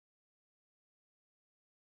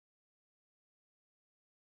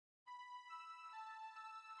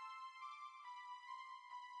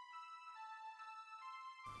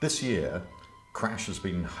This year, Crash has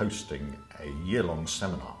been hosting a year-long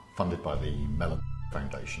seminar funded by the Mellon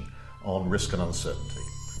Foundation on risk and uncertainty.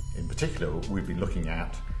 In particular, we've been looking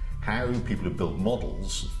at how people who build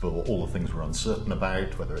models for all the things we're uncertain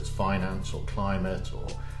about, whether it's finance or climate or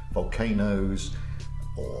volcanoes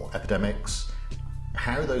or epidemics,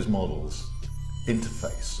 how those models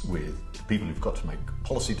interface with the people who've got to make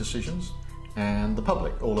policy decisions and the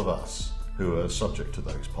public, all of us, who are subject to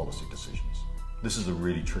those policy decisions. This is a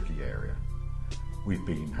really tricky area. We've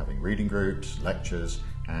been having reading groups, lectures,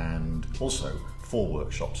 and also 4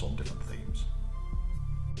 workshops on different themes.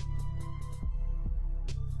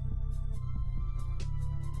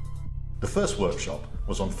 The first workshop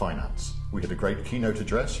was on finance. We had a great keynote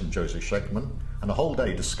address from Jose Schegman and a whole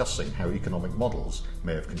day discussing how economic models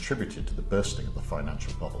may have contributed to the bursting of the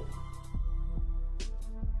financial bubble.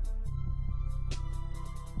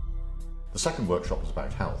 The second workshop was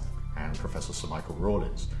about health, and Professor Sir Michael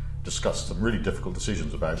Rawlins discussed some really difficult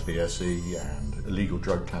decisions about BSE and illegal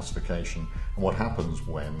drug classification and what happens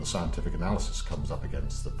when the scientific analysis comes up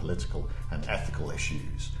against the political and ethical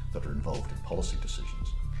issues that are involved in policy decisions.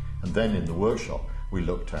 And then in the workshop we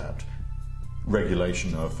looked at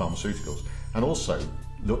regulation of pharmaceuticals and also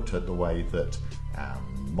looked at the way that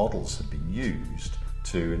models had been used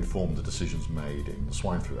to inform the decisions made in the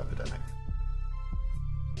swine flu epidemic.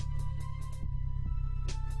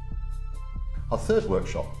 Our third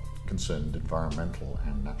workshop concerned environmental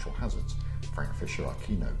and natural hazards. Frank Fisher, our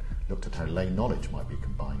keynote, looked at how lay knowledge might be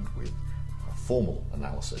combined with formal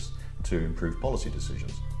analysis to improve policy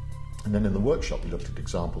decisions. And then in the workshop we looked at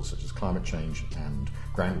examples such as climate change and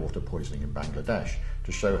groundwater poisoning in Bangladesh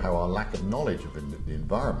to show how our lack of knowledge of the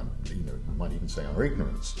environment, we might even say our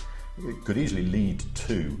ignorance, it could easily lead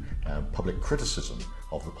to public criticism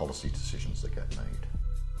of the policy decisions that get made.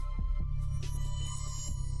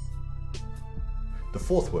 The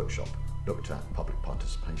fourth workshop looked at public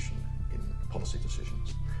participation in policy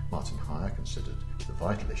decisions. Martin Heyer considered the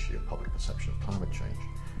vital issue of public perception of climate change,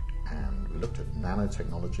 and we looked at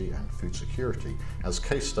nanotechnology and food security as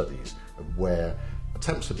case studies of where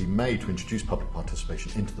attempts have been made to introduce public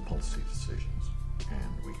participation into the policy decisions,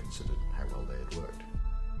 and we considered how well they had worked.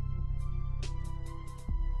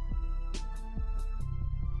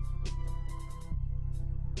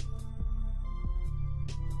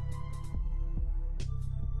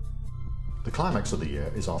 The climax of the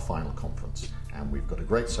year is our final conference, and we've got a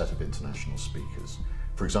great set of international speakers.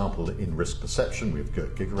 For example, in risk perception, we have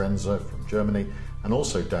Gert Gigerenzer from Germany, and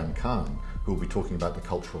also Dan Kahn, who will be talking about the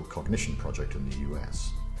Cultural Cognition Project in the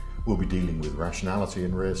US. We'll be dealing with rationality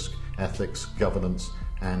in risk, ethics, governance,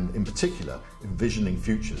 and in particular, envisioning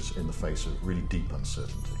futures in the face of really deep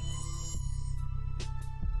uncertainty.